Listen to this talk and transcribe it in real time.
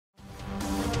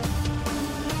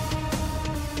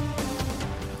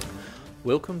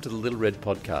Welcome to the Little Red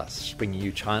Podcast, bringing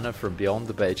you China from beyond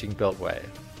the Beijing Beltway.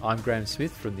 I'm Graham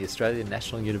Smith from the Australian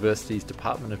National University's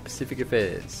Department of Pacific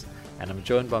Affairs, and I'm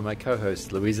joined by my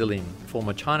co-host Louisa Lin,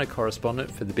 former China correspondent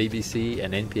for the BBC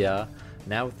and NPR,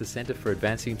 now with the Centre for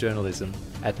Advancing Journalism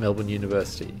at Melbourne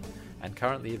University, and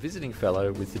currently a visiting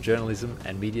fellow with the Journalism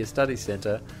and Media Studies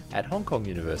Centre at Hong Kong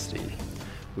University.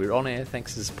 We're on air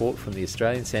thanks to support from the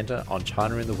Australian Centre on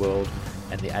China in the World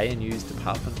and the ANU's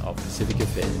Department of Pacific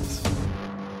Affairs.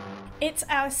 It's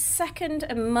our second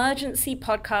emergency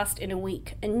podcast in a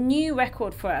week, a new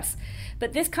record for us.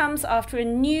 But this comes after a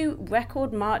new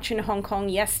record march in Hong Kong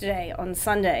yesterday on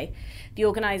Sunday. The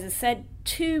organisers said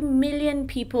 2 million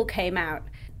people came out.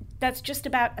 That's just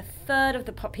about a third of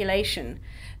the population.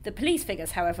 The police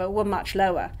figures, however, were much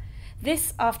lower.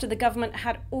 This after the government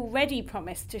had already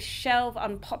promised to shelve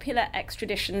unpopular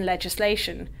extradition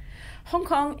legislation. Hong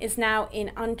Kong is now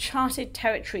in uncharted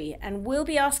territory and will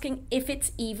be asking if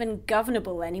it's even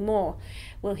governable anymore.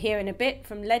 We'll hear in a bit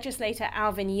from legislator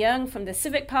Alvin Yeung from the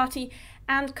Civic Party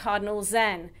and Cardinal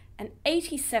Zen, an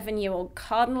 87-year-old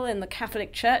cardinal in the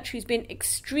Catholic Church who's been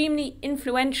extremely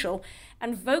influential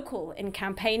and vocal in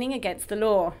campaigning against the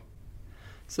law.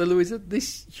 So, Louisa,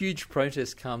 this huge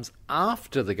protest comes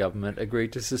after the government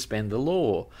agreed to suspend the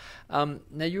law. Now,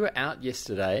 you were out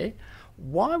yesterday.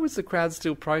 Why was the crowd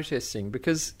still protesting?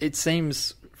 Because it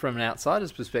seems, from an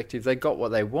outsider's perspective, they got what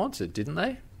they wanted, didn't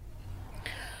they?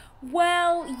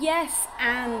 Well, yes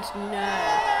and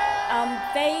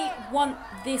no. They want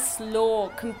this law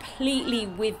completely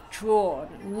withdrawn,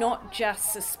 not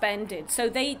just suspended. So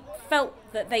they felt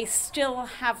that they still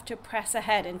have to press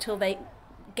ahead until they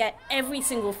get every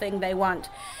single thing they want.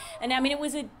 And I mean, it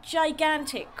was a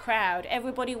gigantic crowd.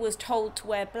 Everybody was told to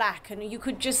wear black, and you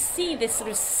could just see this sort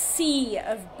of sea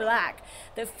of black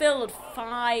that filled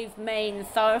 5 main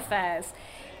thoroughfares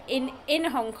in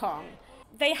Hong Kong.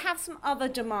 They have some other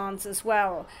demands as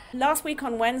well. Last week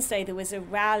on Wednesday, there was a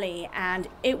rally, and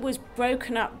it was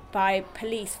broken up by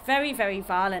police very, very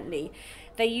violently.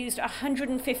 They used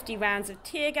 150 rounds of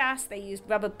tear gas, they used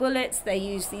rubber bullets, they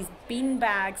used these bean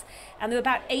bags, and there were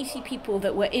about 80 people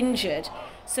that were injured.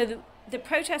 So the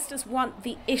protesters want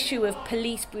the issue of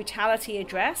police brutality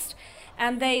addressed,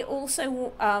 and they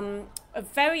also are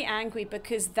very angry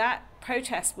because that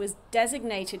protest was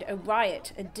designated a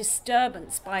riot, a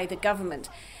disturbance by the government.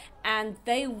 And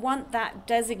they want that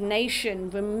designation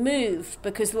removed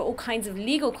because there are all kinds of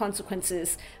legal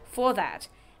consequences for that.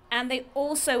 And they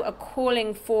also are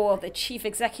calling for the chief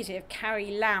executive,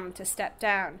 Carrie Lam, to step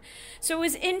down. So it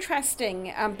was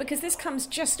interesting because this comes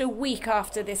just a week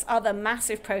after this other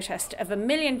massive protest of 1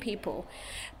 million people.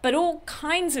 But all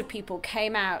kinds of people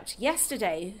came out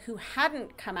yesterday who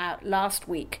hadn't come out last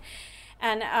week.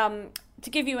 And to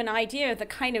give you an idea of the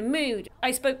kind of mood,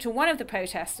 I spoke to one of the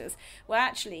protesters. Well,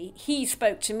 actually, he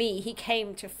spoke to me. He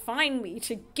came to find me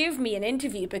to give me an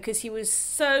interview because he was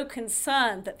so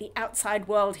concerned that the outside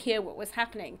world hear what was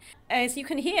happening. As you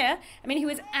can hear, I mean, he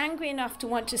was angry enough to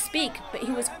want to speak, but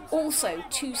he was also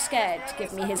too scared to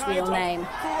give me his real name.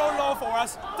 Cruel law for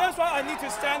us. That's why I need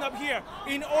to stand up here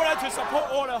in order to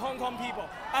support all the Hong Kong people.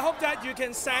 I hope that you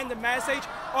can send the message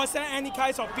or send any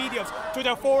kinds of videos to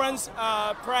the foreign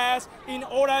press in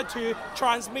order to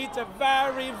transmit the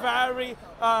very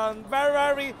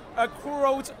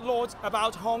cruel laws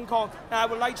about Hong Kong. And I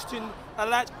would like to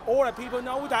let all the people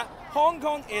know that Hong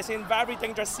Kong is in very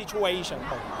dangerous situation.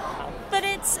 But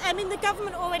the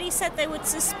government already said they would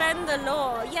suspend the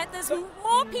law, yet there's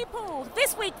more people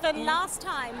this week than last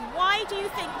time. Why do you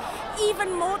think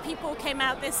even more people came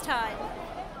out this time?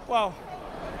 Well,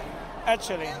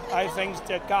 actually, I think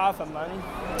the government...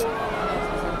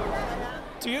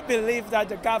 Do you believe that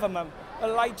the government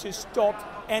would like to stop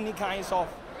any kinds of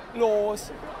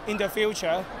laws in the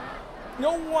future?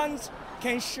 No one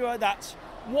can sure that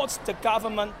what the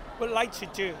government would like to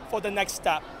do for the next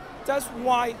step. That's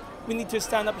why we need to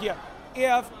stand up here.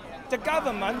 If the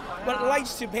government would like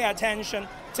to pay attention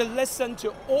to listen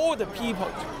to all the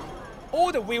people,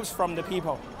 all the views from the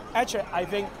people, actually, I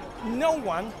think no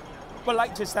one would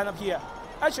like to stand up here.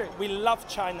 Actually, we love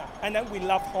China and then we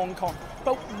love Hong Kong.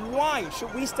 But why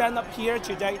should we stand up here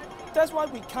today? That's why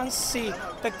we can't see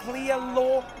the clear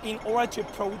law in order to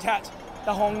protect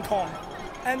the Hong Kong.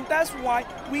 And that's why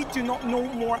we do not know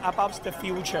more about the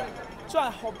future. So I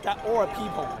hope that all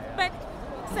people... But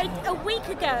say a week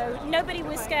ago, nobody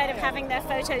was scared of having their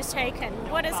photos taken.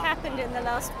 What has happened in the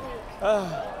last week?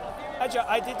 Actually,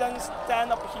 I didn't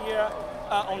stand up here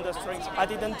on the streets. I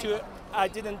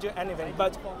didn't do anything,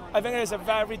 but I think it's a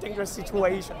very dangerous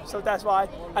situation. So that's why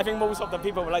I think most of the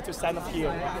people would like to stand up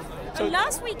here. So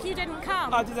last week you didn't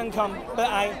come. I didn't come, but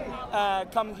I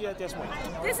come here this week.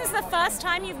 This is the first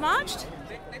time you've marched?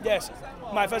 Yes,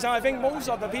 my first time. I think most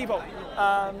of the people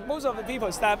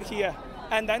step here,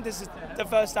 and then this is the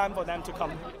first time for them to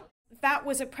come. That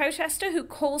was a protester who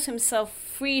calls himself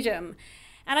Freedom.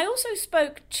 And I also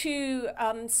spoke to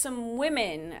some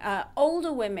women,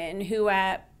 older women who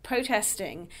are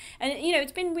protesting. And, you know,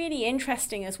 it's been really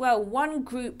interesting as well. One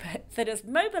group that has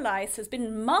mobilized has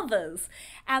been mothers.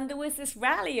 And there was this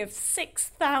rally of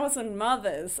 6,000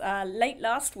 mothers late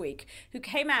last week who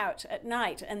came out at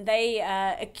night, and they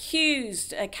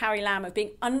accused Carrie Lam of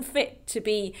being unfit to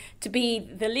be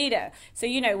the leader. So,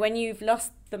 you know, when you've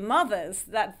lost the mothers,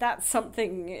 that's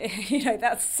something, you know,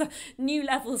 that's new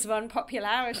levels of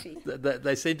unpopularity.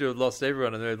 They seem to have lost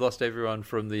everyone, and they've lost everyone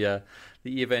from the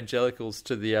evangelicals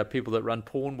to the people that run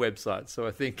porn websites. So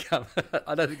I think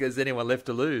I don't think there's anyone left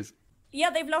to lose. Yeah,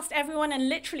 they've lost everyone, and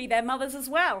literally their mothers as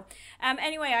well.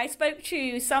 Anyway, I spoke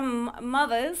to some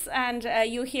mothers, and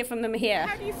you'll hear from them here.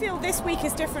 How do you feel this week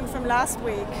is different from last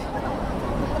week?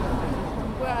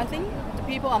 Well, I think the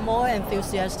people are more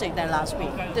enthusiastic than last week.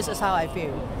 This is how I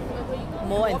feel.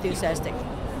 More enthusiastic.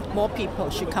 More people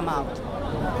should come out.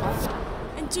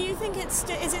 And do you think is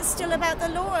it still about the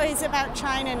law, or is it about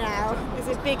China now? Is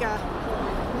it bigger?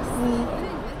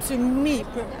 To me,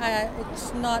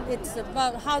 it's not. It's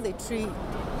about how they treat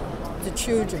the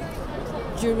children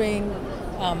during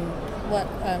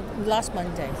last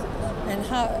Monday, and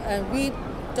how we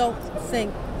don't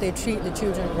think they treat the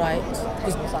children right.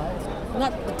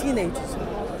 Not the teenagers.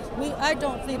 I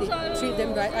don't think they treat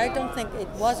them right. I don't think it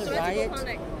was a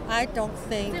riot. I don't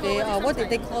think they are, what did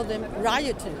they call them,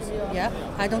 rioters. Yeah,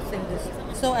 I don't think this.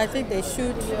 So I think they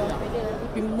should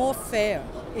be more fair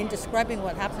in describing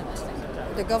what happened.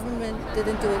 The government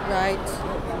didn't do it right.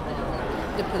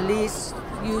 The police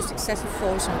used excessive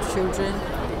force on children.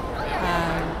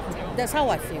 That's how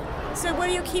I feel. So will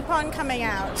you keep on coming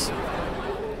out?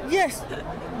 Yes,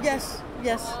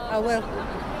 I will.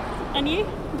 And you?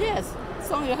 Yes, as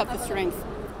long as you have the strength.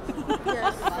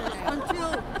 Yes,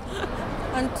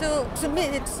 until to me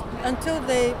it's until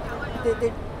they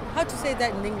how to say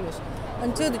that in English?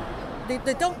 Until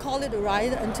they don't call it a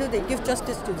riot, until they give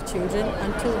justice to the children,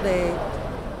 until they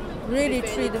really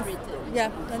treat them.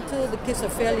 Yeah, until the kids are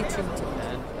fairly treated.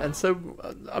 And so,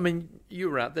 I mean, you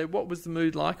were out there. What was the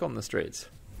mood like on the streets?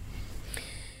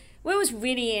 Well, it was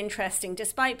really interesting.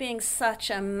 Despite being such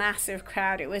a massive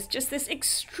crowd, it was just this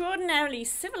extraordinarily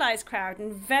civilized crowd,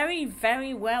 and very,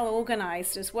 very well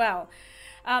organized as well.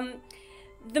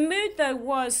 The mood, though,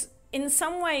 was, in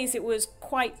some ways, it was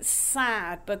quite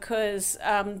sad, because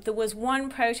there was one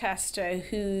protester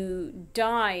who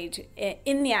died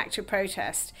in the act of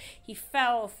protest. He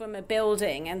fell from a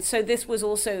building, and so this was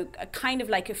also a kind of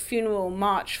like a funeral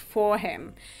march for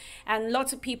him. And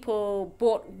lots of people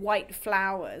bought white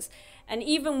flowers. And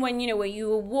even when, you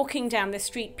were walking down the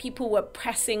street, people were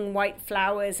pressing white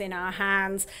flowers in our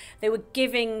hands. They were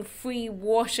giving free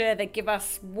water. They'd give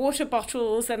us water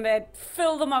bottles, and they'd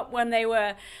fill them up when they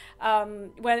were,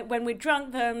 when we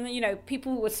drank them.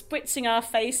 People were spritzing our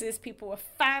faces. People were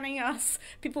fanning us.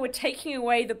 People were taking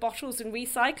away the bottles and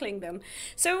recycling them.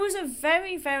 So it was a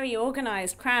very, very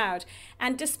organized crowd.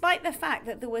 And despite the fact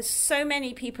that there were so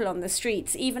many people on the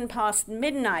streets, even past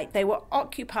midnight, they were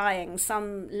occupying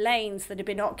some lanes that had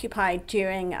been occupied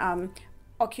during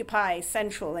Occupy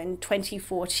Central in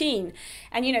 2014.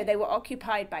 And, they were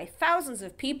occupied by thousands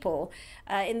of people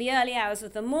in the early hours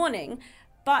of the morning.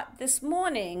 But this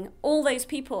morning, all those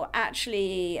people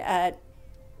actually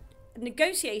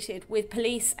negotiated with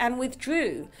police and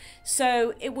withdrew.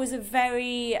 So it was a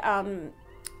very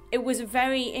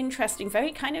interesting,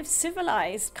 very kind of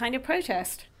civilized kind of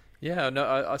protest. Yeah,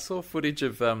 no, I saw footage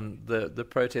of the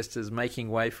protesters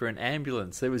making way for an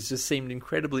ambulance. It just seemed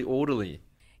incredibly orderly.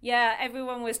 Yeah,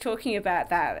 everyone was talking about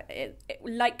that,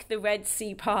 like the Red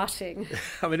Sea parting.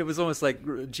 I mean, it was almost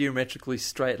like geometrically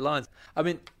straight lines. I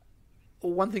mean,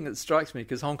 one thing that strikes me,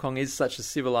 because Hong Kong is such a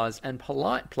civilized and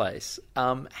polite place,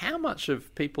 how much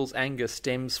of people's anger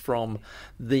stems from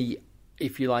the,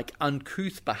 if you like,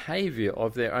 uncouth behaviour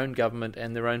of their own government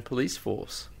and their own police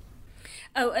force?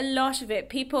 Oh, a lot of it.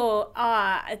 People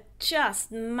are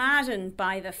just maddened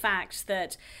by the fact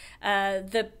that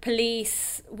the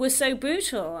police were so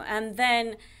brutal. And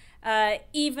then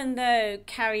even though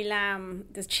Carrie Lam,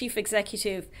 the chief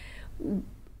executive, was,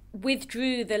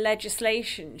 withdrew the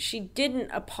legislation. She didn't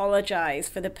apologize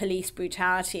for the police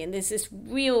brutality, and there's this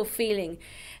real feeling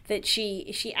that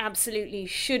she absolutely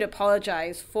should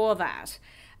apologize for that.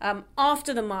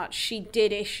 After the march, she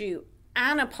did issue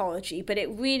an apology, but it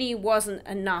really wasn't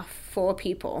enough for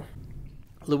people.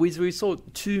 Louise, we saw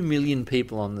 2 million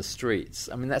people on the streets.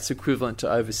 I mean, that's equivalent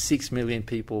to over 6 million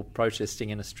people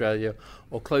protesting in Australia,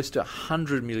 or close to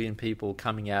 100 million people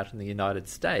coming out in the United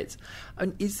States.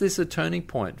 And is this a turning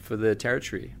point for the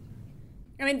territory?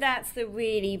 I mean, that's the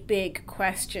really big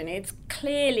question. It's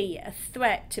clearly a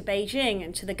threat to Beijing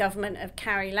and to the government of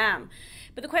Carrie Lam.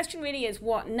 But the question really is,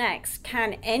 what next?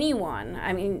 Can anyone,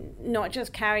 I mean, not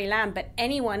just Carrie Lam, but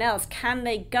anyone else, can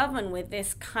they govern with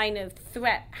this kind of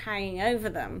threat hanging over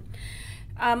them?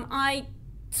 I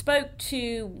spoke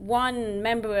to one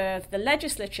member of the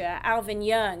legislature, Alvin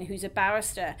Yeung, who's a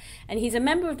barrister, and he's a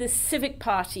member of the Civic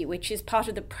Party, which is part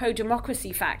of the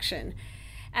pro-democracy faction.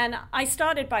 And I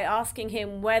started by asking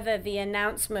him whether the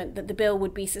announcement that the bill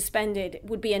would be suspended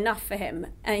would be enough for him,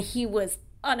 and he was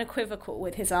unequivocal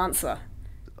with his answer.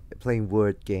 Playing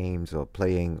word games or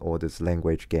playing all these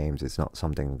language games is not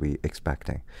something we're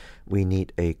expecting. We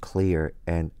need a clear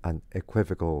and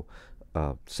unequivocal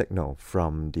signal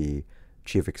from the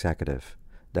chief executive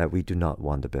that we do not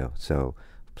want the bill. So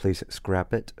please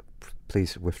scrap it.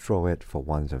 Please withdraw it for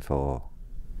once and for all.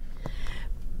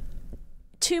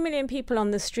 2 million people on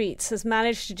the streets has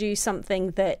managed to do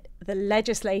something that the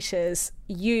legislators,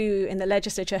 you in the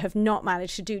legislature, have not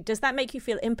managed to do. Does that make you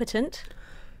feel impotent?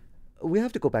 We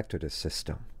have to go back to the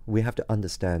system. We have to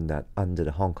understand that under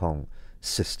the Hong Kong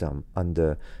system,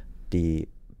 under the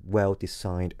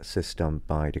well-designed system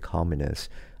by the communists,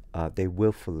 they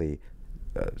willfully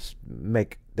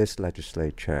make this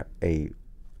legislature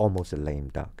almost a lame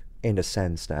duck, in the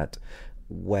sense that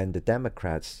when the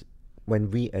Democrats, when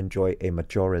we enjoy a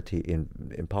majority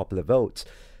in popular votes,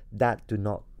 that do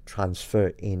not transfer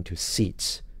into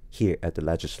seats here at the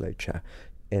legislature.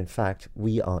 In fact,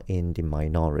 we are in the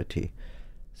minority.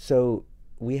 So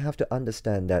we have to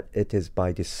understand that it is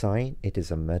by design, it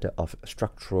is a matter of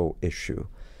structural issue.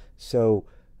 So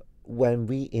when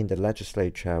we in the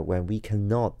legislature, when we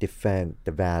cannot defend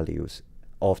the values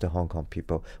of the Hong Kong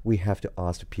people, we have to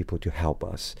ask the people to help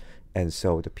us. And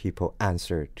so the people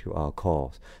answer to our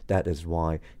calls. That is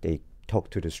why they took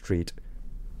to the street,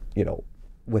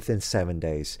 within 7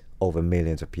 days, over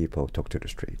millions of people took to the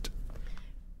street.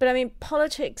 But I mean,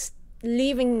 politics,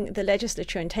 leaving the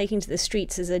legislature and taking to the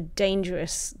streets is a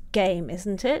dangerous game,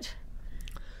 isn't it?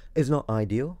 It's not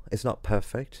ideal. It's not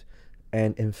perfect.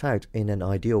 And in fact, in an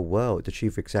ideal world, the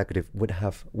chief executive would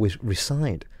have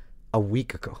resigned a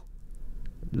week ago.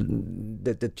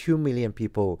 The 2 million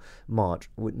people march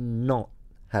would not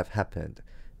have happened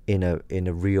in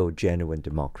a real, genuine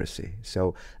democracy.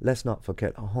 So let's not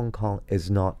forget, Hong Kong is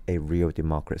not a real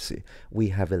democracy. We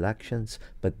have elections,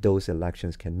 but those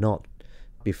elections cannot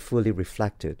be fully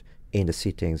reflected in the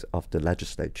sittings of the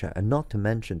legislature. And not to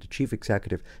mention, the chief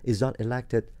executive is not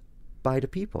elected by the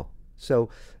people. So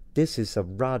this is a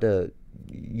rather,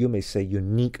 you may say,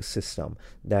 unique system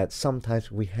that sometimes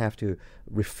we have to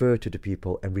refer to the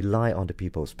people and rely on the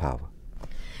people's power.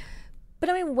 But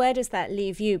I mean, where does that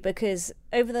leave you? Because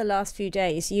over the last few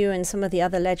days, you and some of the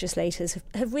other legislators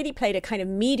have really played a kind of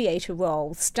mediator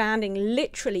role, standing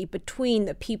literally between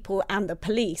the people and the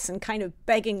police and kind of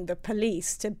begging the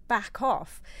police to back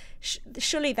off.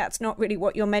 Surely that's not really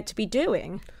what you're meant to be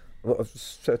doing. Well,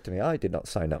 certainly I did not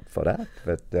sign up for that.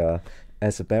 But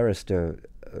as a barrister,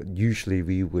 usually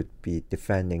we would be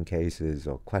defending cases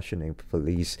or questioning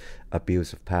police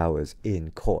abuse of powers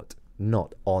in court,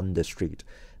 not on the street.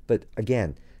 But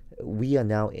again, we are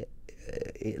now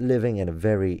living in a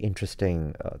very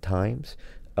interesting times,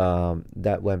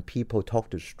 that when people talk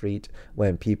to the street,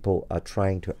 when people are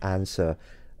trying to answer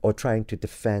or trying to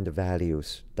defend the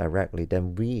values directly,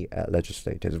 then we as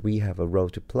legislators, we have a role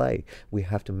to play. We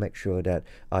have to make sure that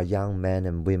our young men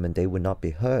and women, they will not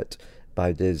be hurt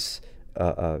by this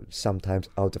sometimes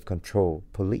out of control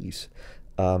police.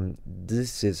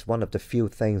 This is one of the few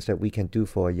things that we can do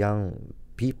for young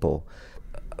people.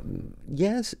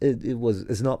 Yes,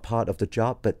 it's not part of the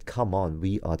job, but come on,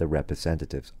 we are the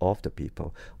representatives of the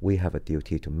people. We have a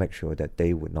duty to make sure that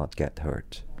they would not get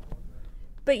hurt.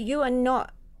 But you are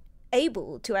not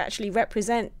able to actually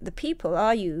represent the people,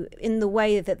 are you? In the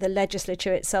way that the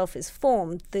legislature itself is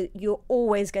formed, that you're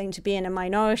always going to be in a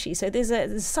minority. So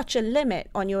there's such a limit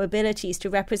on your abilities to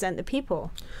represent the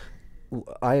people.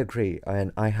 I agree,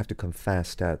 and I have to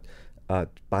confess that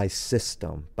by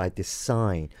system, by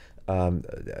design,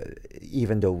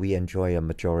 even though we enjoy a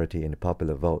majority in the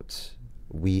popular votes,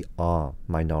 we are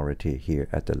minority here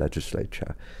at the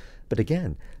legislature. But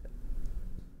again,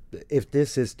 if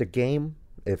this is the game,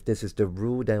 if this is the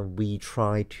rule, then we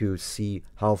try to see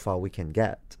how far we can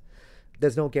get.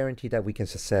 There's no guarantee that we can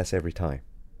success every time.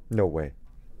 No way.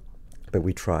 But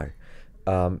we try.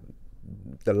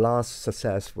 The last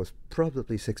success was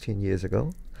probably 16 years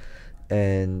ago.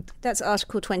 And that's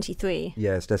Article 23.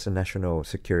 Yes, that's a national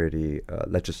security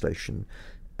legislation.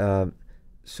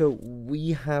 So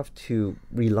we have to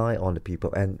rely on the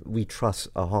people, and we trust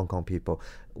our Hong Kong people.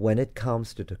 When it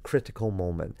comes to the critical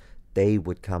moment, they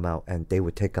would come out and they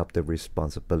would take up the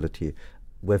responsibility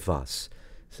with us.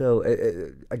 So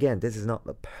again, this is not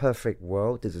a perfect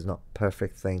world. This is not a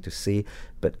perfect thing to see,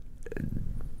 but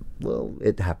well,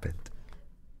 it happened.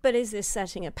 But is this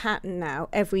setting a pattern now?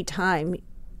 Every time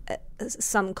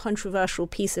some controversial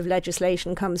piece of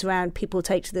legislation comes around, people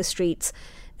take to the streets,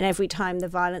 and every time the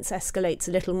violence escalates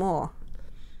a little more?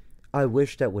 I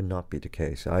wish that would not be the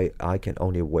case. I can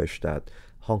only wish that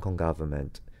Hong Kong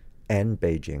government and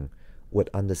Beijing would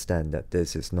understand that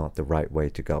this is not the right way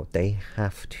to go. They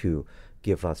have to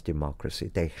give us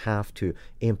democracy. They have to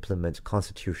implement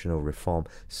constitutional reform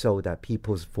so that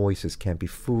people's voices can be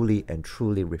fully and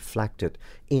truly reflected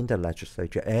in the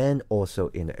legislature and also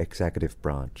in the executive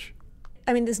branch.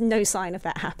 I mean, there's no sign of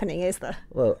that happening, is there?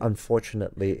 Well,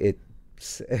 unfortunately, it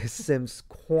seems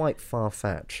quite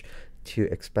far-fetched to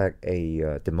expect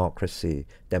a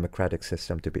democratic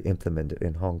system to be implemented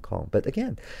in Hong Kong. But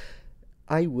again,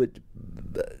 I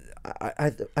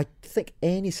think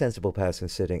any sensible person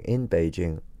sitting in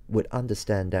Beijing would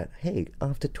understand that, hey,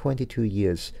 after 22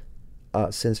 years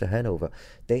since the handover,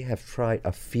 they have tried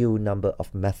a few number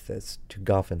of methods to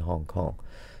govern Hong Kong.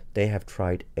 They have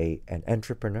tried an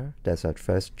entrepreneur, that's our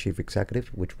first chief executive,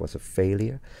 which was a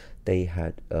failure. They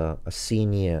had a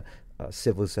senior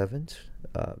civil servant,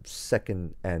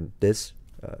 second and this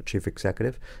chief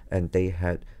executive, and they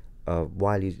had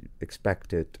widely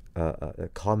expected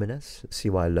communist,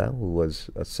 C.Y. Leung, who was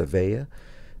a surveyor,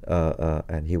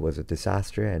 and he was a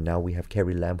disaster, and now we have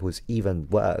Carrie Lam, who's even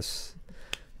worse.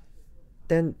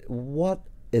 Then what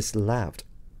is left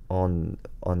on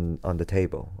the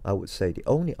table? I would say the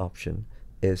only option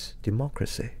is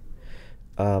democracy.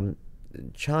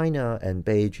 China and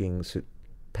Beijing should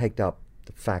pick up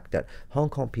the fact that Hong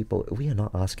Kong people, we are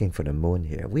not asking for the moon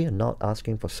here. We are not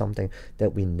asking for something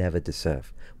that we never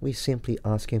deserve. We're simply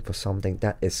asking for something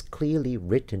that is clearly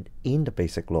written in the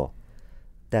basic law.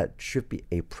 That should be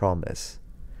a promise.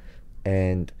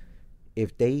 And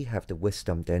if they have the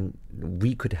wisdom, then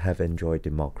we could have enjoyed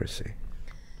democracy.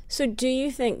 So do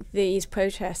you think these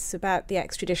protests about the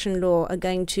extradition law are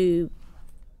going to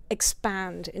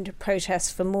expand into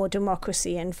protests for more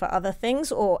democracy and for other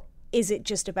things, or is it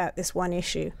just about this one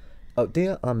issue?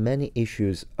 There are many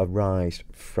issues arise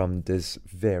from this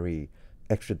very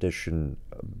extradition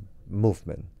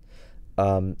movement,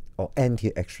 or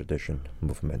anti-extradition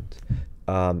movement.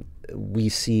 We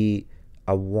see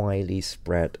a widely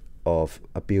spread of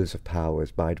abuse of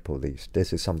powers by the police.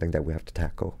 This is something that we have to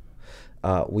tackle.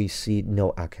 We see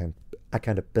no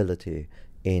accountability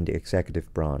in the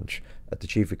executive branch. The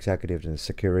chief executive and the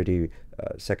security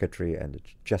secretary and the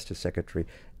justice secretary,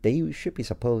 they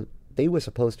were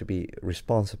supposed to be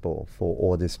responsible for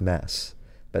all this mess,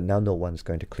 but now no one's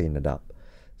going to clean it up.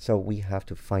 So we have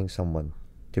to find someone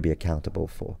to be accountable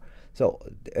for. So,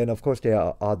 and of course there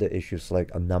are other issues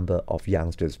like a number of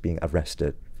youngsters being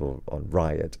arrested on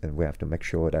riot, and we have to make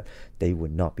sure that they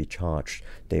would not be charged.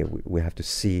 We have to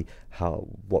see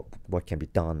what can be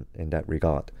done in that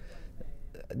regard.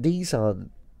 These are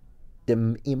the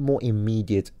more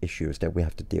immediate issues that we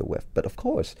have to deal with. But of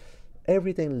course,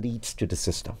 everything leads to the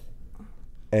system.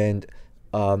 And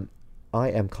I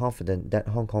am confident that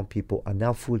Hong Kong people are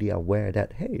now fully aware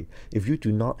that, hey, if you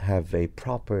do not have a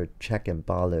proper check and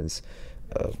balance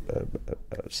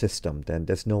system, then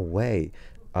there's no way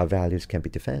our values can be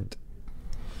defended.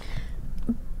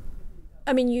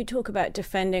 I mean, you talk about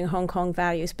defending Hong Kong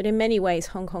values, but in many ways,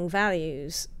 Hong Kong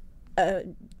values are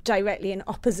directly in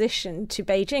opposition to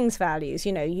Beijing's values,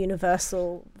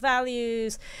 universal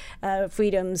values,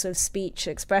 freedoms of speech,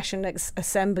 expression,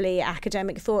 assembly,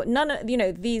 academic thought.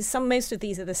 Most of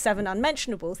these are the seven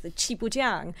unmentionables, the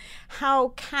Qibujiang. How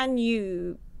can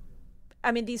you...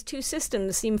 I mean, these two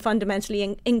systems seem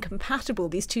fundamentally incompatible,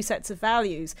 these two sets of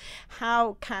values.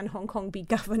 How can Hong Kong be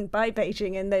governed by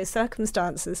Beijing in those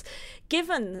circumstances?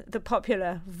 Given the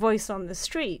popular voice on the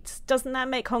streets, doesn't that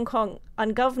make Hong Kong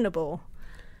ungovernable?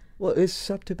 Well,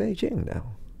 it's up to Beijing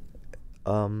now.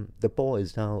 The ball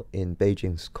is now in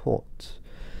Beijing's court.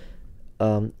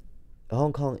 Hong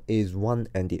Kong is one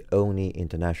and the only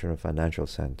international financial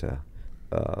center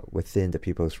within the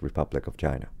People's Republic of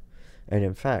China. And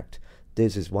in fact,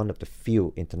 this is one of the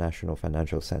few international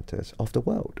financial centers of the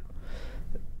world.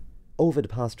 Over the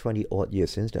past 20 odd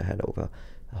years since the handover,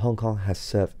 Hong Kong has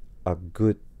served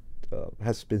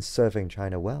has been serving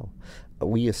China well.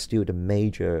 We are still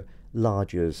the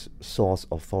largest source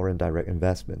of foreign direct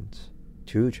investment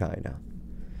to China.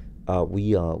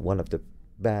 We are one of the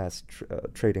best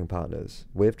trading partners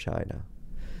with China.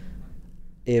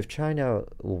 If China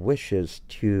wishes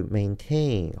to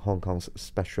maintain Hong Kong's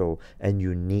special and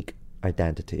unique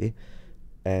identity,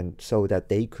 and so that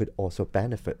they could also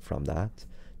benefit from that,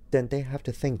 then they have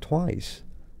to think twice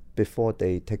before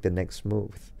they take the next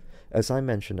move. As I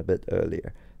mentioned a bit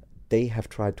earlier, they have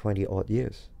tried 20 odd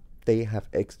years. They have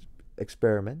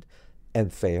experimented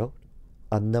and failed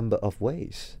a number of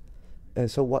ways.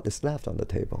 And so what is left on the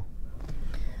table?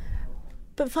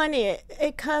 But finally, it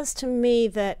occurs to me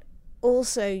that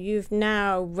also you've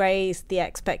now raised the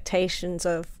expectations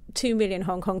of 2 million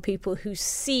Hong Kong people who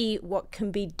see what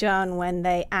can be done when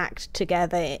they act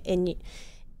together in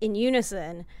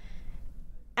unison.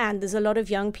 And there's a lot of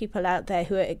young people out there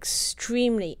who are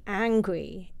extremely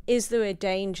angry. Is there a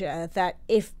danger that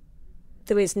if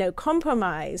there is no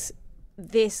compromise,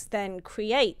 this then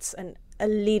creates a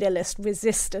leaderless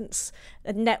resistance,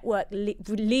 a network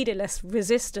leaderless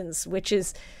resistance, which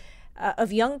is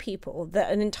of young people,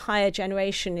 that an entire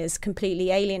generation is completely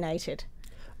alienated?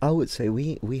 I would say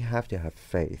we have to have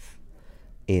faith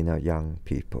in our young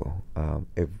people.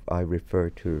 If I refer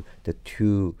to the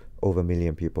 2 over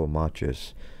million people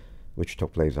marches, which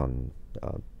took place on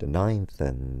the 9th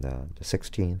and the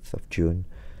 16th of June,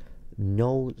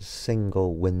 no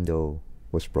single window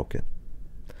was broken.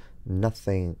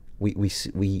 Nothing.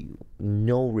 We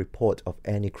no report of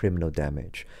any criminal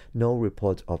damage, no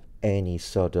report of any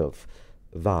sort of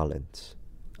violence,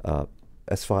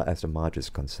 as far as the march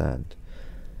is concerned.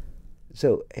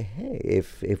 So hey,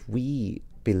 if we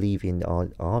believe in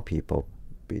our people,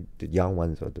 be the young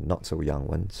ones or the not so young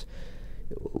ones,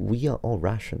 we are all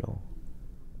rational,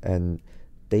 and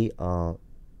they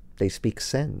speak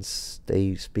sense.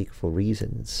 They speak for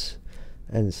reasons.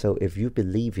 And so if you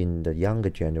believe in the younger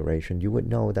generation, you would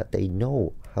know that they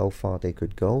know how far they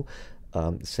could go.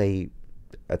 Say,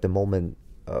 at the moment,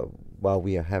 while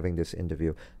we are having this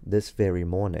interview, this very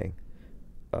morning,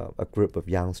 a group of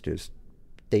youngsters,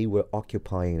 they were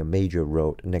occupying a major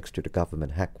road next to the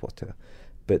government headquarters.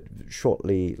 But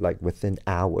shortly, like within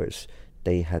hours,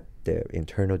 they had their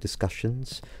internal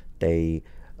discussions. They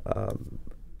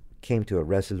came to a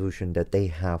resolution that they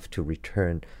have to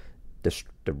return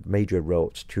the major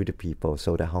roads to the people,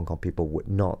 so that Hong Kong people would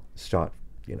not start,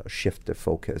 shift the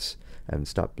focus and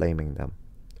start blaming them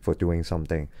for doing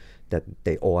something that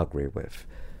they all agree with.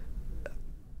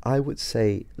 I would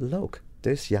say, look,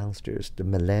 these youngsters, the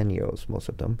millennials, most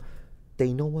of them,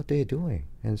 they know what they're doing,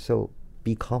 and so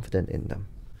be confident in them.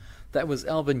 That was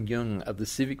Alvin Yeung of the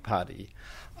Civic Party.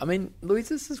 I mean, Louise,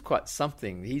 this is quite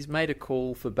something. He's made a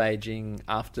call for Beijing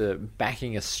after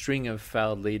backing a string of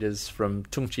failed leaders, from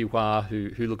Tung Chee-hwa,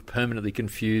 who looked permanently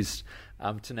confused,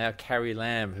 to now Carrie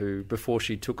Lam, who before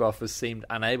she took office seemed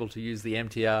unable to use the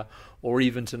MTR or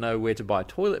even to know where to buy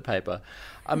toilet paper.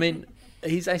 I mean,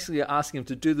 he's actually asking them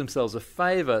to do themselves a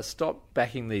favour, stop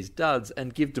backing these duds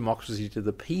and give democracy to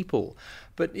the people.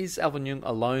 But is Alvin Yeung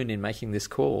alone in making this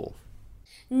call?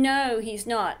 No, he's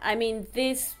not. I mean,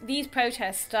 these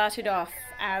protests started off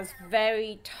as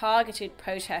very targeted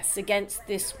protests against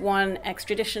this one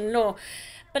extradition law.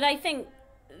 But I think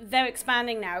they're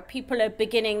expanding now. People are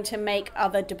beginning to make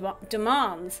other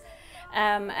demands.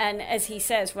 And as he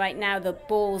says, right now the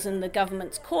ball's in the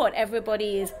government's court.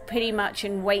 Everybody is pretty much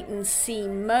in wait-and-see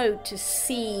mode to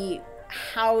see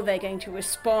how they're going to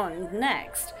respond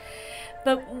next.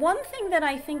 But one thing that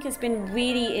I think has been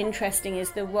really interesting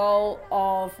is the role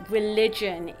of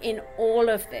religion in all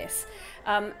of this.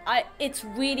 It's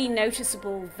really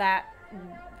noticeable that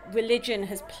religion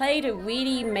has played a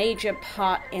really major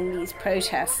part in these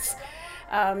protests.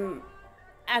 And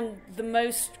the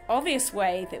most obvious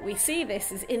way that we see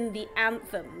this is in the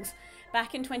anthems.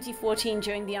 Back in 2014,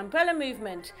 during the Umbrella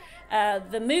Movement,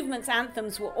 the movement's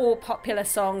anthems were all popular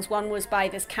songs. One was by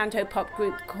this canto-pop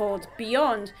group called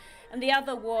Beyond, and the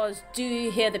other was Do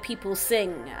You Hear the People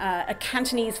Sing, a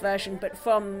Cantonese version, but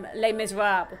from Les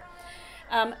Miserables.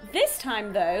 This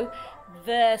time, though,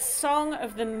 the song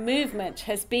of the movement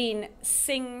has been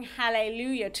Sing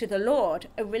Hallelujah to the Lord,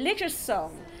 a religious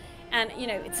song. And,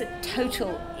 it's a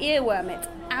total earworm. It's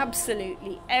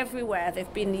absolutely everywhere. There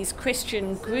have been these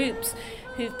Christian groups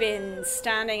who've been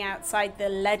standing outside the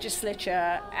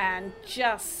legislature and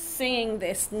just singing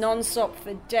this non-stop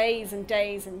for days and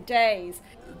days and days.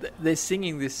 They're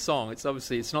singing this song. It's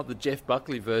not the Jeff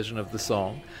Buckley version of the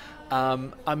song.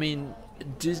 I mean,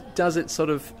 does it sort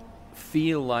of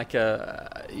feel like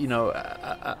has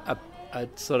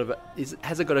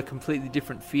it got a completely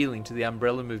different feeling to the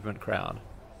Umbrella Movement crowd?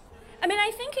 I mean,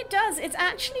 I think it does. It's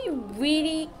actually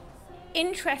really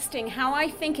interesting how I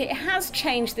think it has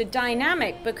changed the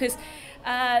dynamic, because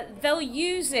they'll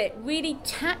use it really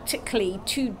tactically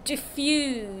to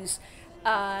diffuse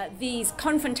these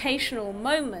confrontational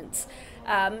moments.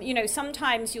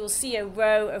 Sometimes you'll see a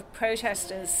row of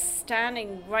protesters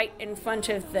standing right in front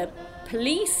of the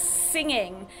police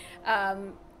singing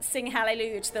Sing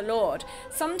Hallelujah to the Lord.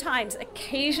 Sometimes,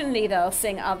 occasionally, they'll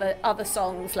sing other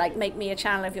songs like Make Me a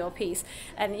Channel of Your Peace.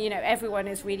 And, everyone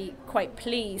is really quite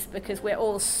pleased because we're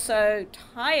all so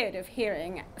tired of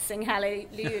hearing Sing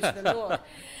Hallelujah to the Lord.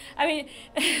 I mean,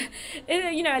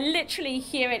 I literally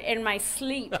hear it in my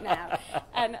sleep now.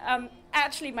 And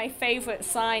actually, my favorite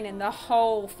sign in the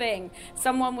whole thing,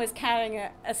 someone was carrying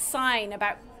a sign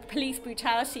about police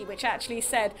brutality, which actually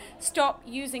said, "Stop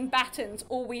using batons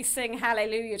or we sing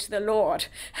hallelujah to the Lord."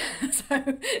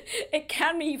 So it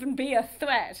can even be a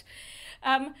threat.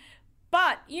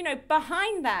 But,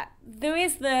 behind that, there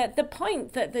is the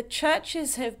point that the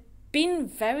churches have been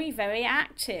very, very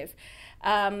active.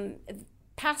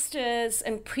 Pastors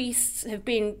and priests have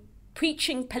been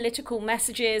preaching political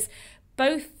messages.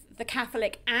 Both the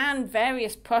Catholic and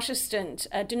various Protestant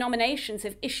denominations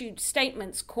have issued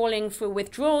statements calling for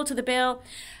withdrawal to the bill.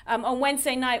 On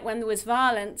Wednesday night, when there was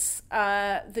violence,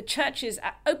 the churches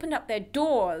opened up their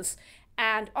doors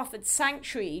and offered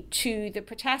sanctuary to the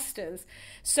protesters.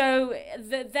 So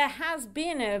there has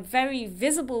been a very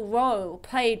visible role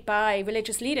played by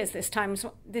religious leaders this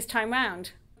time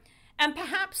round. And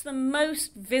perhaps the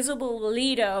most visible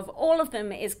leader of all of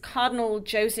them is Cardinal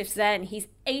Joseph Zen. He's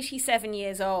 87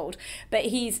 years old, but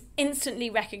he's instantly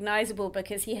recognizable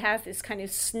because he has this kind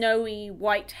of snowy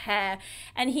white hair,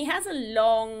 and he has a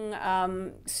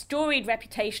long, storied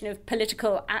reputation of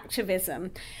political activism.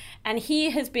 And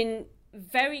he has been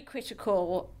very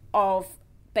critical of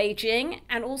Beijing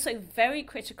and also very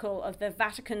critical of the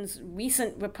Vatican's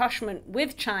recent rapprochement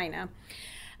with China.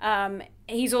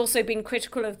 He's also been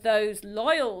critical of those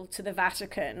loyal to the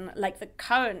Vatican, like the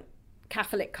current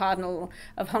Catholic Cardinal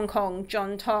of Hong Kong,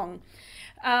 John Tong.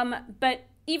 But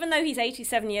even though he's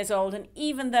 87 years old, and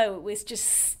even though it was just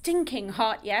stinking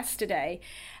hot yesterday,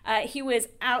 he was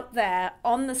out there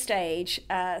on the stage,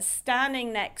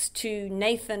 standing next to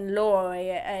Nathan Law,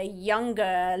 a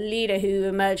younger leader who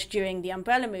emerged during the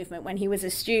Umbrella Movement when he was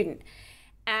a student,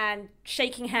 and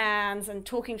shaking hands and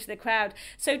talking to the crowd.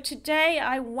 So today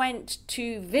I went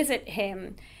to visit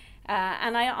him,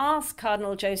 and I asked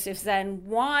Cardinal Joseph Zen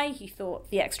why he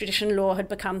thought the extradition law had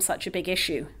become such a big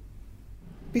issue.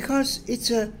 Because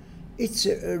it's a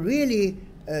really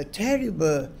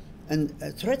terrible and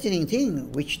threatening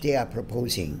thing which they are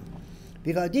proposing.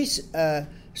 Because this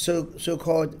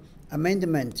so-called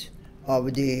amendment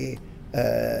of the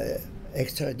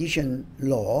extradition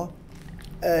law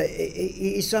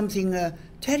is something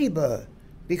terrible,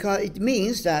 because it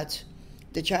means that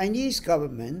the Chinese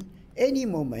government any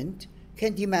moment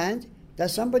can demand that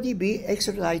somebody be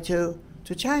extradited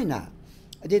to China.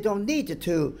 They don't need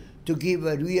to give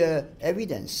real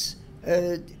evidence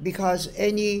because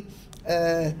any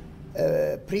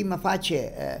prima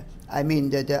facie,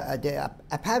 the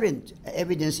apparent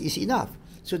evidence is enough.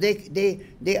 So they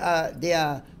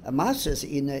are masters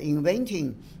in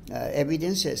inventing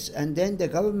evidences, and then the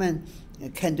government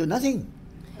can do nothing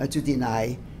to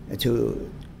deny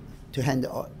to hand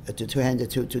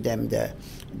to them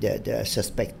the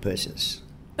suspect persons.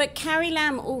 But Carrie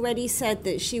Lam already said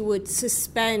that she would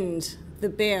suspend the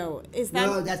bill. Is that...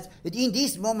 No, that's in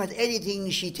this moment. Anything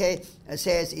she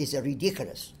says is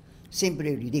ridiculous,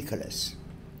 simply ridiculous.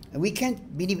 We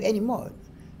can't believe anymore.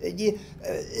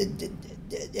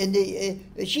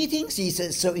 She thinks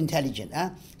she's so intelligent,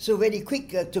 so very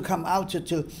quick to come out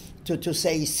to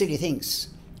say silly things.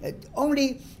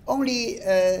 Only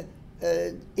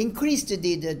increased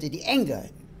the anger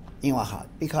in her heart,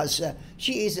 because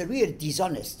she is a real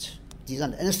dishonest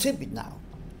and stupid now.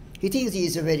 He thinks he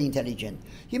is very intelligent.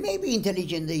 He may be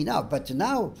intelligent enough, but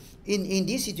now in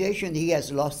this situation he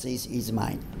has lost his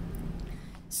mind.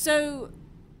 So,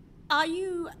 are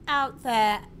you out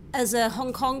there as a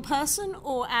Hong Kong person,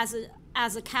 or as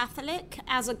a Catholic,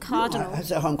 as a cardinal? No,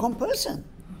 as a Hong Kong person.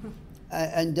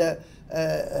 And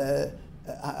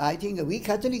I think we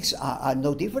Catholics are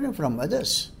no different from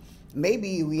others.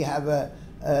 Maybe we have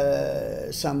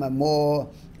some more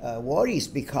worries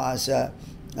because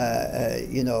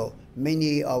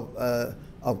many of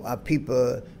our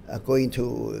people are going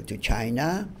to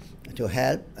China to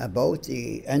help both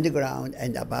the underground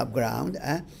and above ground,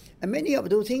 and many of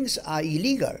those things are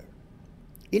illegal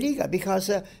because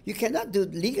you cannot do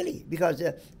legally because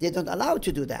they don't allow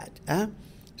to do that.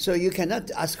 So you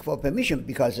cannot ask for permission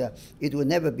because it will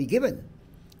never be given.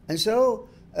 And so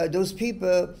those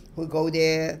people who go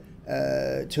there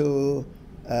to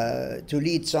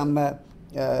lead some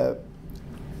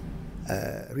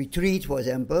retreat, for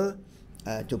example,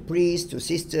 to priests, to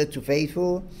sisters, to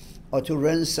faithful, or to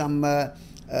run some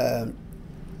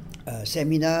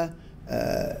seminar,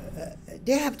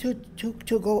 they have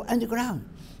to go underground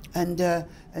and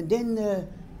then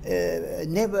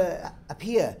never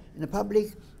appear in the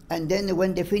public. And then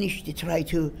when they finish, they try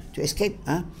to escape.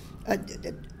 But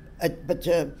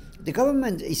the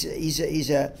government is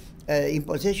in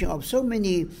possession of so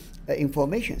many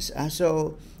informations.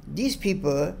 So these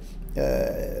people,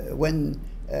 when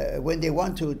they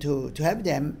want to have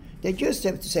them, they just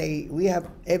have to say, we have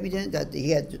evidence that he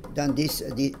had done this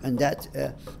and that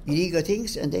illegal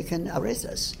things, and they can arrest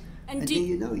us. And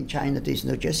in China there is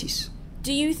no justice.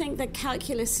 Do you think that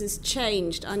calculus has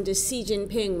changed under Xi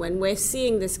Jinping when we're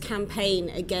seeing this campaign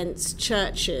against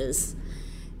churches?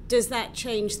 Does that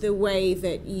change the way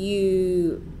that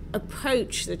you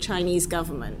approach the Chinese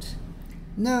government?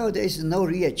 No, there is no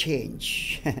real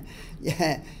change.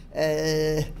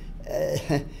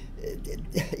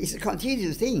 It's a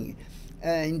continuous thing.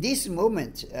 In this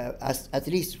moment, at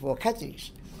least for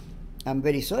Catholics, I'm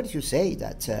very sorry to say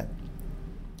that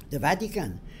the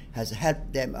Vatican has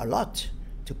helped them a lot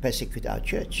to persecute our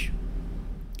church.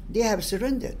 They have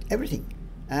surrendered everything.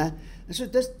 And so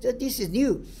this is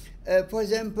new. For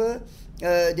example,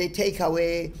 they take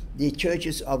away the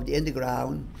churches of the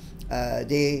underground.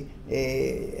 They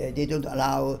don't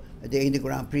allow the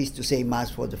underground priests to say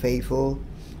Mass for the faithful.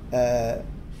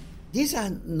 These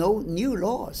are no new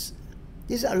laws.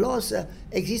 These are laws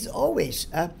exist always,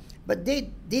 but they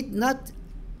did not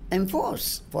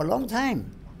enforce for a long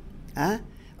time.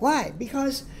 Why?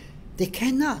 Because they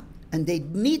cannot and they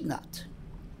need not.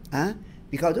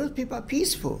 Because those people are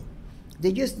peaceful.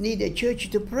 They just need a church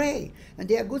to pray, and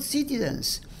they are good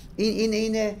citizens. In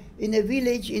a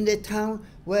village, in a town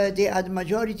where they are the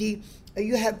majority,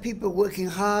 you have people working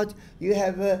hard. You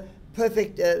have a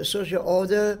perfect social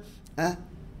order,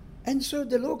 and so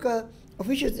the local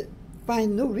officials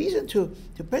find no reason to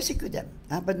persecute them.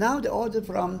 But now the order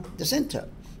from the center,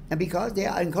 and because they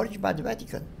are encouraged by the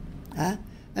Vatican,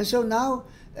 and so now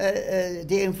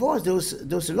they enforce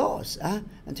those laws,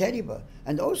 and terrible,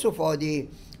 and also for the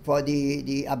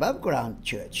above ground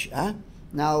church.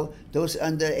 Now those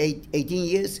under 18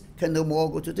 years can no more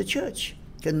go to the church,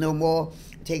 can no more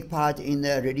take part in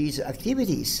religious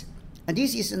activities, and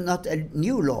this is not a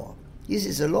new law. This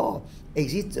is a law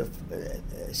exists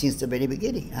since the very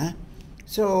beginning.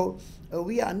 So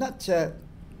we are not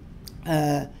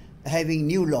having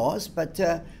new laws, but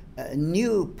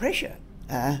new pressure,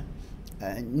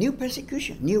 new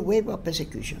persecution, new wave of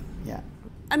persecution. Yeah.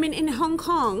 I mean, in Hong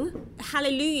Kong,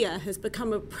 Hallelujah has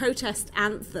become a protest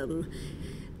anthem.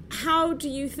 How do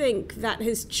you think that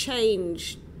has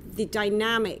changed the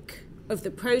dynamic of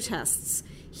the protests,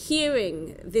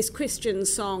 hearing this Christian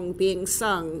song being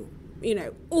sung,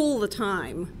 all the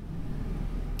time?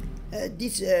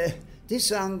 This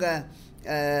song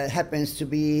happens to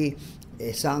be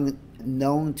a song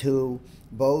known to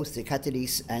both the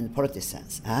Catholics and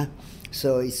Protestants.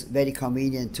 So it's very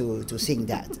convenient to sing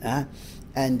that.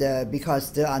 And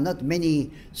because there are not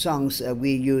many songs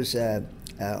we use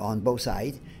on both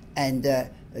sides, and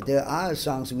there are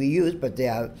songs we use, but they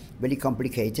are very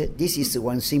complicated. This is the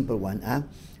one simple one.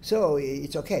 So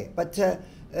it's okay. But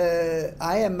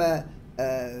I am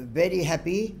very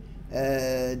happy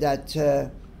that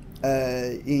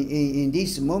in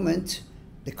this moment,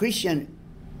 the Christian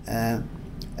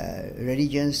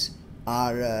religions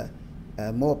are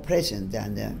more present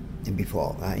than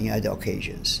before in other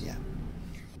occasions. Yeah.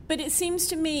 But it seems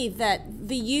to me that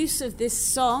the use of this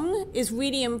song is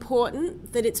really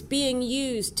important, that it's being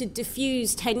used to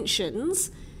diffuse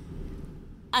tensions,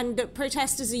 and that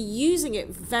protesters are using it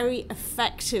very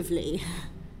effectively.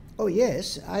 Oh,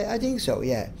 yes, I think so,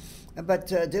 yeah. But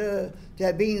there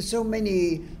have been so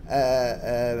many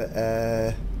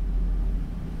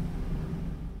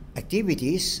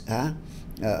activities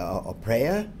of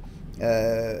prayer.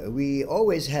 We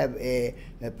always have a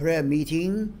prayer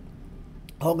meeting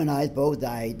organized both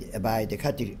by the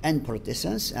Catholic and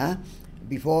Protestants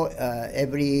before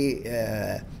every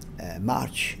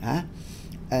march,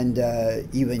 and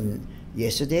even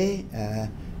yesterday,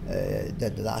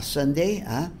 the last Sunday.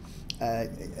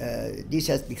 This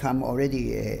has become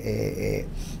already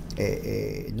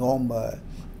a normal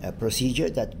procedure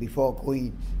that before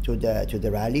going to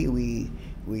the rally,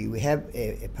 we have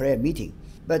a prayer meeting.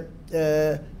 But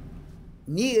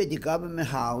near the government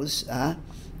house,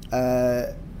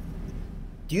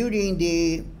 during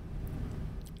the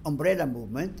umbrella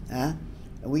movement,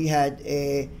 we had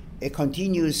a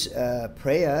continuous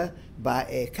prayer by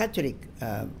a Catholic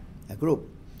group.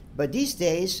 But these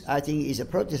days, I think it's a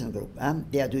Protestant group.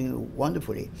 They are doing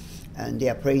wonderfully, and they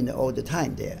are praying all the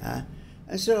time there.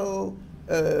 And so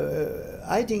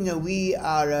I think we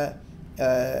are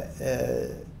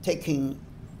taking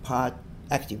part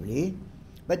actively.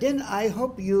 But then I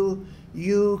hope you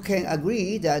can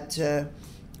agree that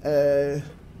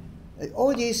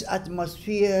all this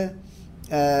atmosphere,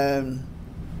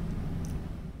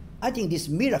 I think this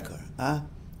miracle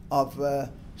of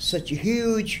such a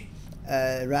huge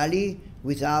rally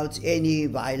without any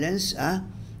violence,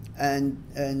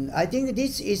 and I think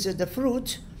this is the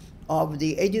fruit of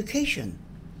the education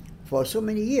for so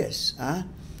many years,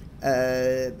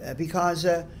 because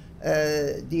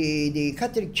the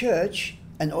Catholic Church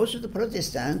and also the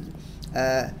Protestant,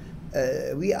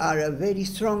 we are very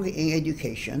strong in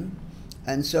education,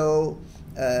 and so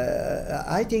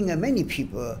I think many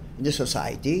people in the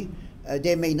society,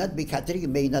 they may not be Catholic,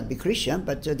 may not be Christian,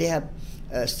 but they have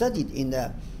studied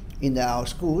in our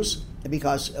schools,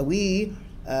 because we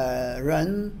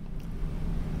run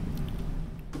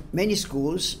many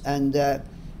schools, and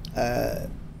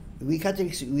we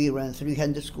Catholics, we run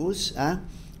 300 schools.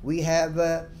 We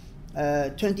have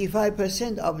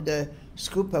 25% of the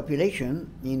school population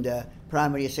in the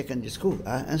primary and secondary school,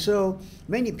 and so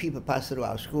many people pass through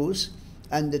our schools,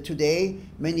 and today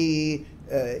many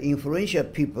influential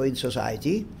people in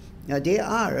society, they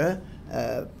are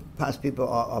past people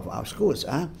of our schools,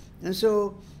 and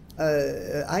so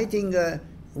I think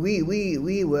we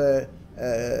were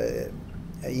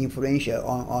influential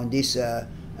on this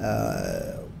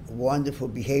wonderful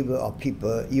behavior of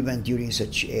people even during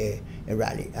such a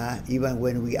rally. Even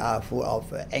when we are full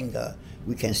of anger,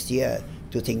 we can steer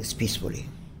to things peacefully.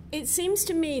 It seems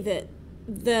to me that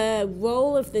the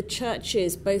role of the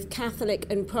churches, both Catholic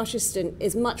and Protestant,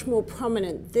 is much more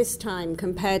prominent this time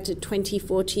compared to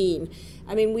 2014.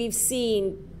 I mean, we've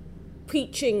seen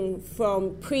preaching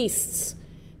from priests,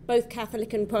 both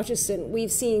Catholic and Protestant.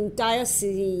 We've seen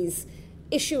dioceses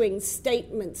issuing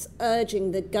statements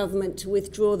urging the government to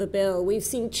withdraw the bill. We've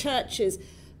seen churches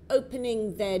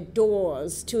opening their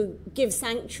doors to give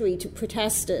sanctuary to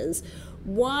protesters.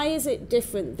 Why is it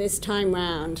different this time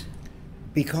round?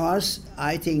 Because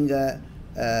I think the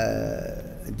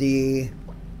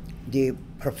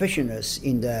professionals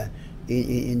in the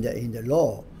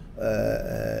law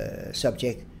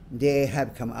subject, they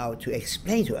have come out to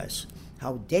explain to us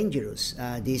how dangerous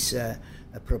this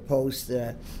proposed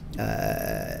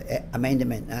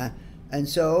amendment, and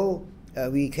so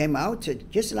we came out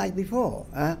just like before.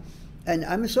 And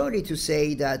I'm sorry to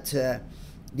say that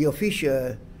the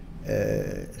official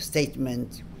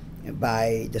statement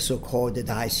by the so-called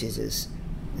dioceses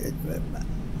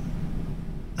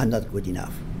are not good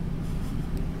enough,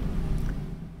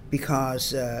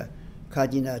 because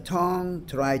Cardinal Tong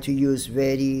tried to use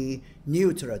very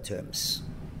neutral terms.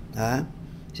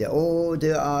 Say, oh,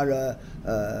 there are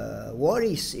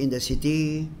worries in the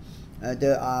city,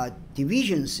 there are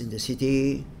divisions in the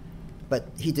city, but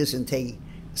he doesn't take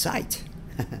side.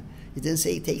 He doesn't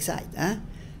say take side.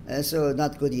 So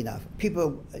not good enough.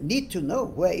 People need to know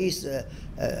where is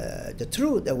the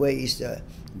truth, where is the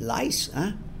lies.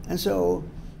 And so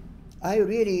I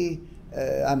really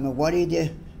I'm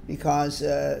worried, because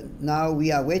now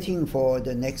we are waiting for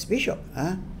the next bishop.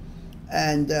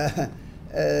 And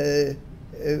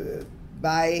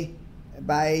by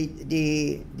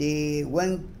the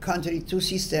one country, two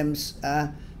systems,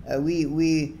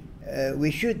 we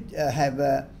should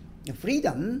have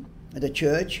freedom, the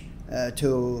church,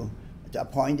 to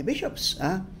appoint the bishops.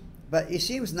 But it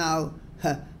seems now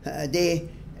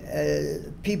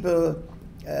people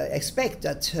expect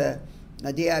that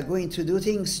they are going to do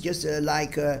things just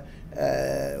like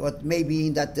what may be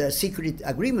in that secret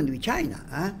agreement with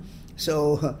China.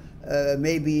 So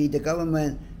maybe the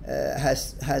government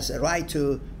has a right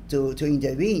to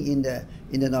intervene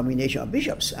in the nomination of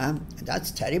bishops.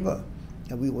 That's terrible.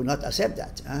 We will not accept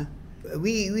that.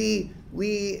 We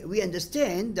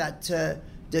understand that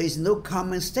there is no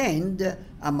common stand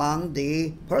among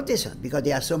the Protestants, because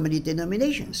there are so many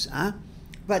denominations.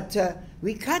 But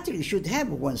we Catholics should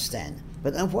have one stand.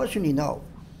 But unfortunately, no.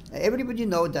 Everybody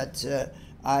knows that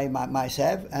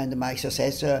myself and my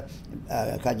successor,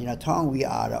 Cardinal Tong, we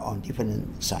are on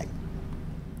different side.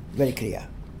 Very clear.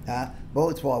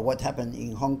 Both for what happened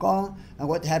in Hong Kong and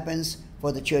what happens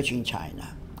for the church in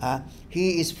China.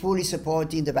 He is fully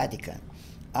supporting the Vatican.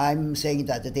 I'm saying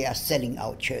that they are selling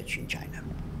out church in China.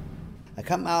 I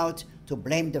come out to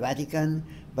blame the Vatican,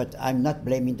 but I'm not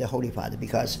blaming the Holy Father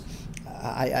because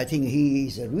I think he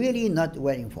is really not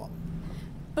well informed.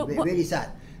 Very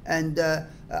sad. And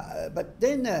but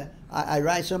then I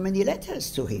write so many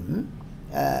letters to him,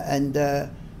 and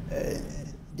then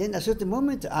at a certain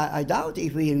moment I doubt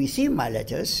if he received my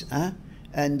letters,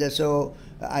 and so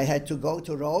I had to go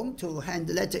to Rome to hand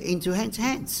the letter into his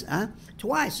hands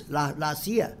twice last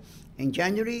year, in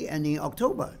January and in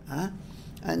October.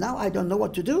 And now I don't know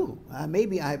what to do.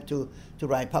 Maybe I have to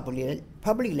write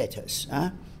public letters.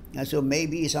 So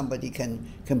maybe somebody can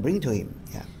bring to him.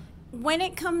 Yeah. When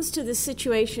it comes to the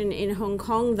situation in Hong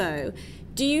Kong, though,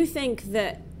 do you think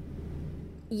that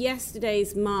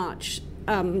yesterday's march,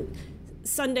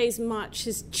 Sunday's march,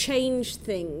 has changed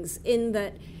things in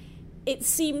that it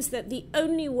seems that the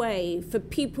only way for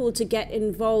people to get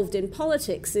involved in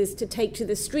politics is to take to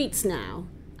the streets now?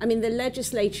 I mean, the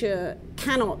legislature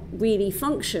cannot really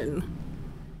function.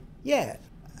 Yeah,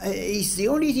 it's the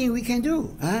only thing we can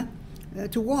do,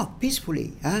 to walk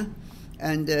peacefully,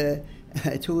 and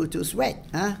to sweat,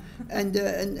 and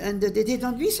they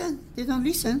don't listen. They don't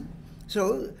listen,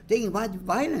 so they invite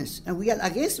violence, and we are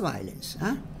against violence,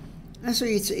 and so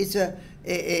it's a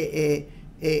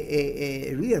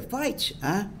real fight,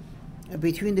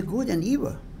 between the good and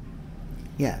evil.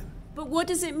 Yeah. But what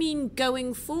does it mean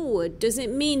going forward? Does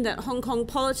it mean that Hong Kong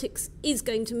politics is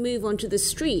going to move onto the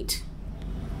street?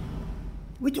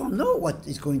 We don't know what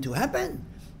is going to happen.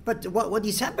 But what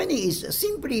is happening is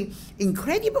simply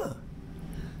incredible.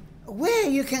 Where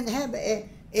you can have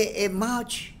a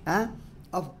march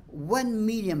of 1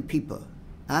 million people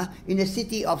in a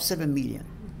city of 7 million.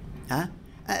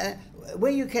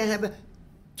 Where you can have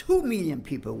 2 million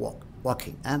people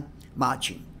walking,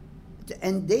 marching.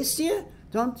 And they still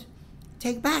don't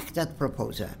take back that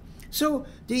proposal. So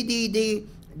the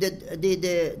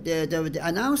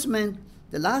announcement,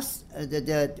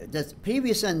 the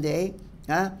previous Sunday,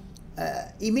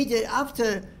 immediately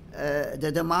after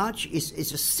the march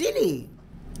is silly.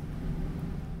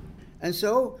 And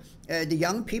so the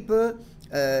young people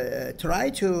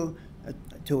try to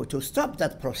stop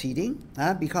that proceeding,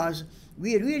 because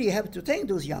we really have to thank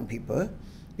those young people,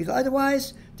 because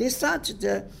otherwise they start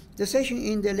the session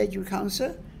in the Legislative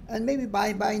Council, and maybe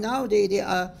by now they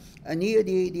are near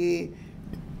the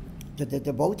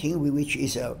voting, which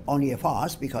is only a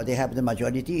farce because they have the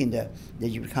majority in the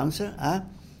Legislative Council,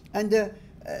 and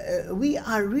we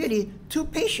are really too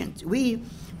patient. We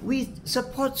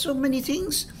support so many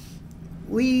things.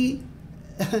 We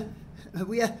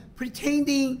are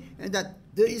pretending that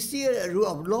there is still a rule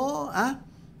of law,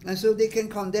 and so they can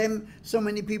condemn so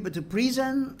many people to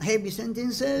prison, heavy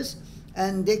sentences,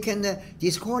 and they can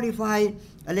disqualify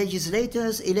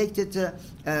legislators elected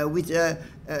with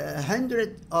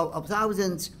hundreds of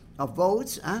thousands of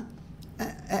votes,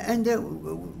 and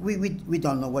we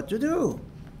don't know what to do.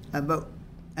 But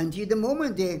until the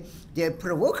moment they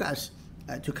provoke us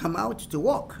to come out to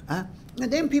walk, and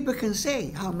then people can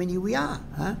say how many we are.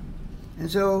 And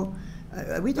so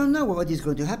we don't know what is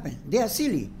going to happen. They are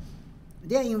silly.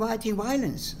 They are inviting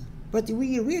violence. But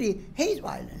we really hate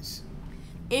violence.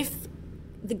 If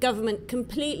the government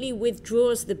completely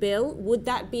withdraws the bill, would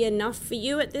that be enough for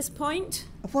you at this point?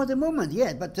 For the moment,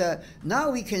 yes. But now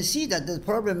we can see that the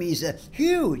problem is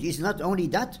huge. It's not only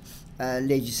that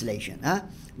legislation.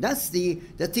 That's the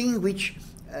thing which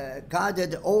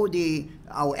gathered all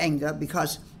our anger,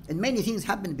 because many things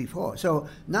happened before. So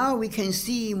now we can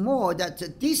see more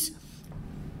that this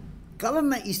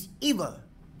government is evil,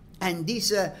 and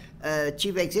this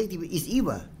chief executive is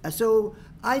evil. So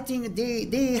I think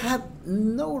they have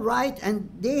no right and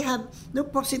they have no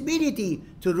possibility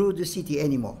to rule the city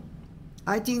anymore.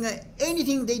 I think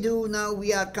anything they do now,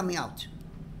 we are coming out.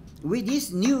 With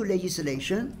this new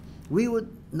legislation, we would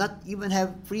not even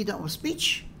have freedom of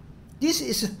speech. This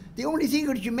is the only thing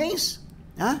which remains.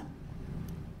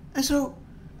 And so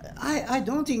I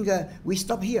don't think we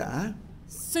stop here.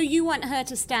 So you want her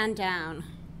to stand down?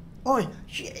 Oh,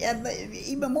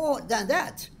 even more than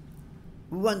that.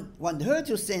 We want her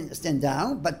to stand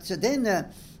down, but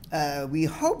then we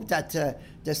hope that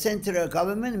the central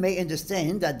government may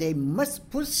understand that they must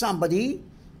put somebody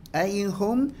in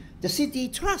whom the city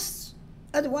trusts.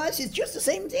 Otherwise, it's just the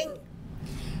same thing.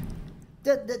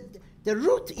 The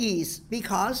root is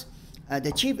because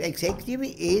the chief executive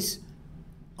is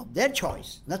of their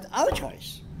choice, not our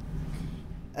choice.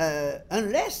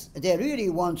 unless they really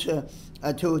want to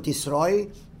destroy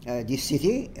this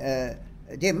city,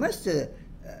 they must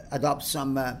adopt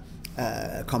some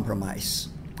compromise.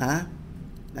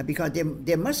 Because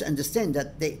they must understand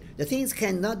that the things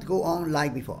cannot go on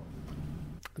like before.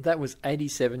 That was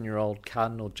 87-year-old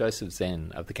Cardinal Joseph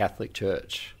Zen of the Catholic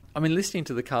Church. I mean, listening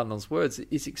to the Cardinal's words,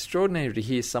 it's extraordinary to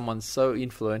hear someone so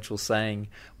influential saying,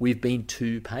 we've been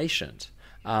too patient.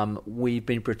 We've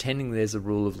been pretending there's a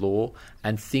rule of law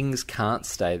and things can't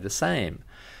stay the same.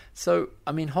 So,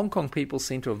 I mean, Hong Kong people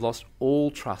seem to have lost all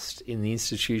trust in the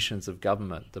institutions of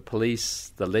government, the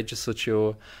police, the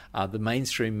legislature, the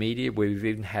mainstream media, where we've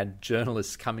even had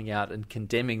journalists coming out and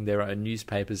condemning their own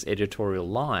newspaper's editorial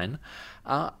line.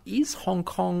 Is Hong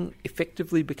Kong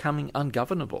effectively becoming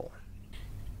ungovernable?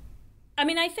 I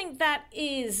mean, I think that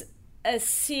is a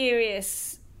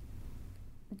serious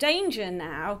danger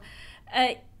now.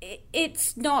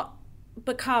 It's not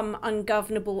become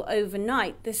ungovernable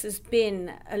overnight. This has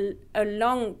been a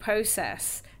long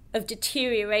process of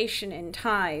deterioration in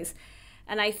ties,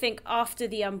 and I think after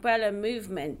the umbrella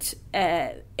movement,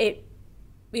 things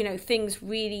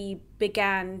really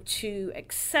began to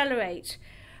accelerate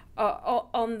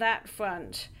on that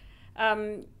front.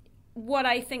 What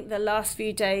I think the last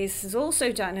few days has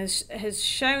also done has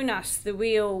shown us the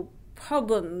real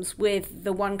problems with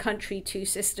the one country, two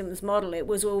systems model. It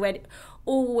was already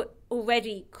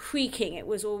creaking, it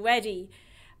was already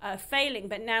failing,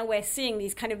 but now we're seeing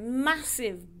these kind of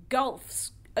massive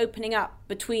gulfs opening up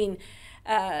between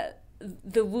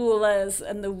the rulers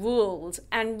and the ruled,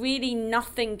 and really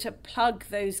nothing to plug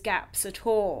those gaps at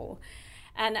all.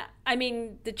 And I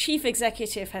mean, the chief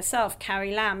executive herself,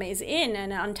 Carrie Lam, is in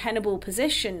an untenable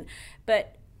position,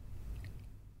 but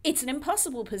it's an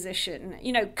impossible position.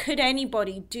 Could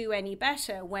anybody do any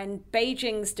better when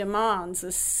Beijing's demands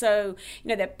are so,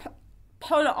 they're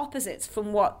polar opposites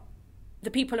from what the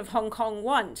people of Hong Kong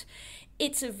want?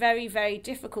 It's a very, very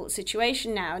difficult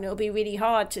situation now, and it'll be really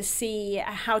hard to see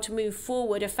how to move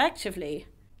forward effectively.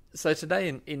 So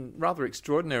today, in rather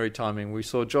extraordinary timing, we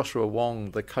saw Joshua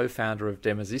Wong, the co-founder of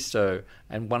Demosisto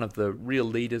and one of the real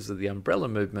leaders of the Umbrella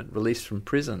movement, released from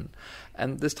prison.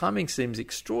 And this timing seems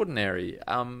extraordinary.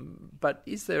 But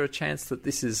is there a chance that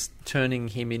this is turning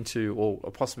him into, or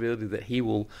a possibility that he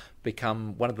will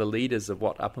become one of the leaders of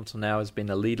what up until now has been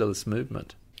a leaderless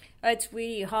movement? It's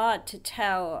really hard to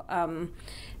tell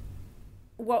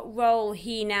what role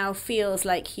he now feels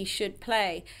like he should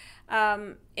play.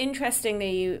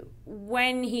 Interestingly,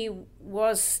 when he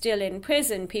was still in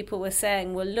prison, people were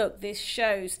saying, well, look, this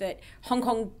shows that Hong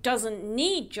Kong doesn't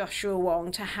need Joshua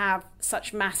Wong to have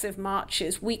such massive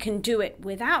marches. We can do it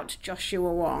without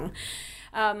Joshua Wong.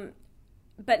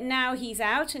 But now he's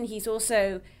out, and he's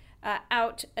also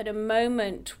out at a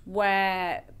moment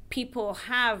where people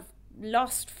have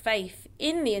lost faith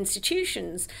in the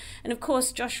institutions. And of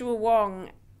course, Joshua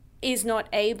Wong is not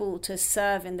able to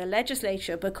serve in the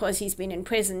legislature because he's been in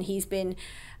prison. He's been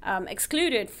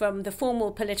excluded from the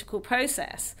formal political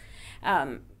process,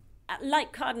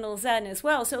 like Cardinal Zen as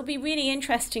well. So it'll be really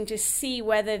interesting to see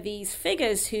whether these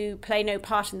figures who play no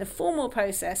part in the formal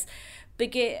process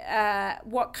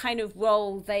what kind of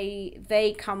role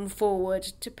they come forward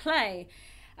to play.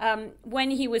 When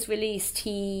he was released,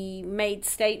 he made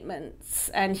statements,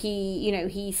 and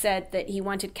he said that he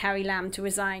wanted Carrie Lam to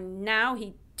resign now.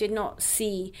 He did not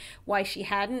see why she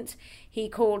hadn't. He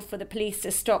called for the police to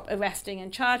stop arresting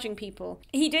and charging people.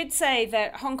 He did say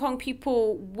that Hong Kong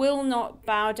people will not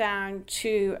bow down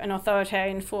to an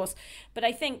authoritarian force. But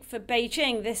I think for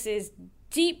Beijing, this is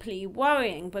deeply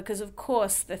worrying because, of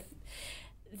course,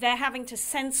 they're having to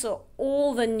censor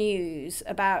all the news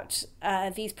about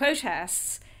these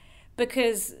protests,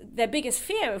 because their biggest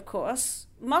fear, of course,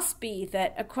 must be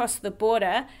that across the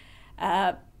border,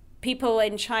 people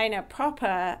in China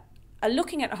proper are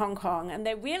looking at Hong Kong, and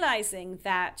they're realizing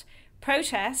that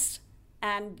protest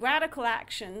and radical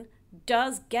action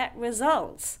does get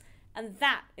results. And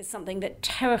that is something that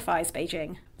terrifies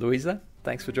Beijing. Louisa,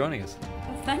 thanks for joining us.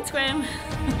 Thanks, Graham.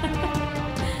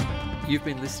 You've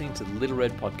been listening to the Little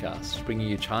Red Podcast, bringing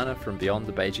you China from beyond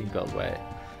the Beijing Beltway.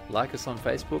 Like us on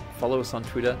Facebook, follow us on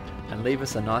Twitter, and leave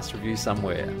us a nice review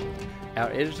somewhere. Our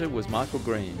editor was Michael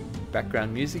Green.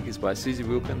 Background music is by Susie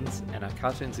Wilkins, and our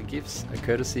cartoons and gifs are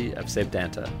courtesy of Seb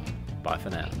Danta. Bye for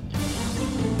now.